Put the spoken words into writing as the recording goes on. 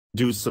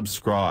Do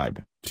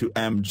subscribe to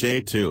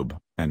MJTube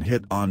and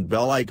hit on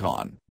bell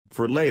icon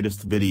for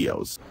latest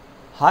videos.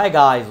 Hi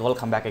guys,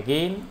 welcome back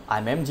again.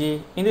 I'm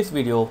MJ. In this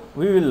video,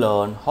 we will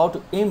learn how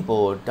to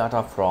import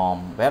data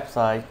from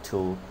website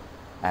to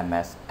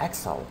MS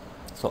Excel.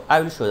 So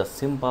I will show the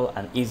simple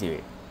and easy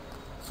way.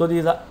 So this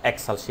is an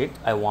Excel sheet.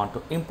 I want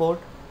to import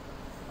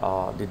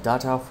the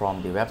data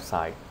from the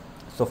website.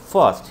 So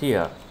first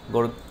here,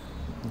 go to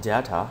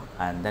data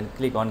and then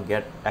click on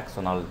get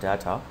external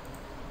data,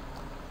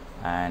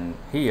 and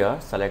here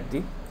select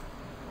the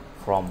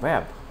from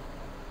web.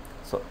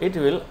 So it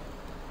will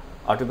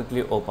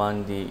automatically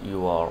open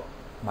your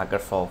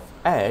Microsoft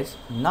Edge.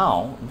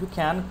 Now you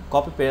can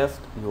copy paste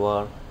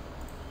your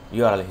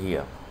URL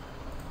here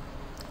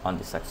on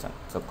this section.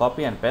 So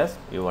copy and paste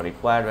your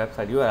required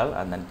website URL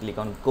and then click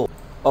on go.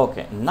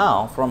 Okay,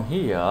 now from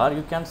here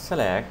you can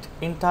select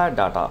entire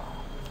data.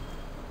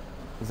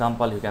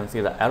 Example, you can see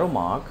the arrow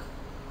mark,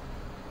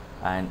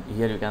 and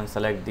here you can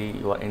select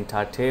your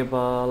entire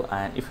table,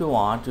 and if you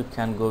want you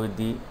can go with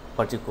the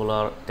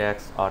particular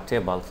text or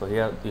table. So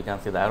here you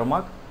can see the arrow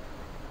mark.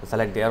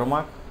 Select the arrow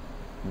mark.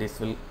 This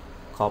will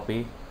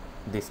copy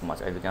this much.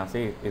 As you can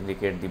see, it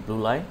indicate the blue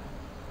line.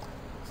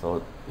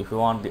 So if you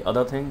want the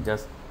other thing,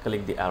 just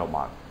click the arrow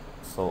mark.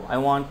 So I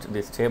want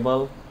this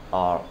table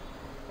or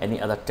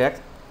any other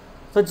text,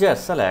 so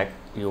just select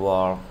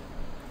your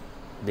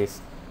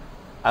this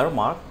arrow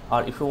mark,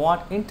 or if you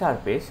want entire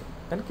page,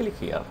 then click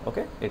here.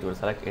 Okay, it will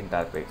select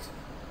entire page.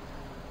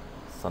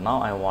 So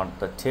now I want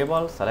the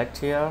table, select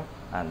here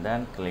and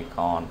then click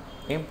on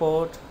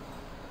import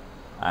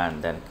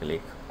and then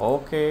click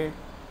OK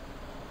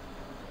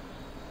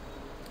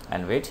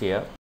and wait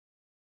here,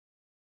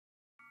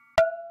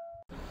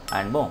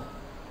 and boom,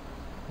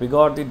 we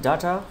got the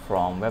data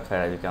from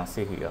website, as you can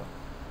see here.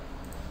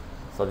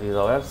 So this is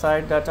our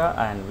website data,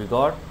 and we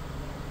got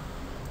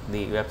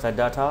the website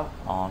data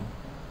on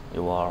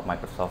your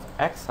Microsoft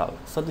Excel.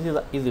 So this is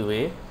the easy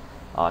way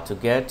to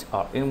get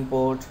or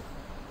import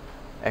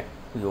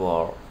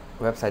your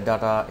website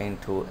data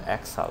into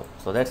Excel.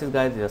 So that's it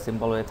guys, it's a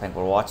simple way. Thanks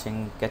for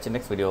watching. Catch you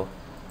next video.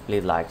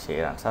 Please like,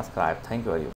 share and subscribe. Thank you very much.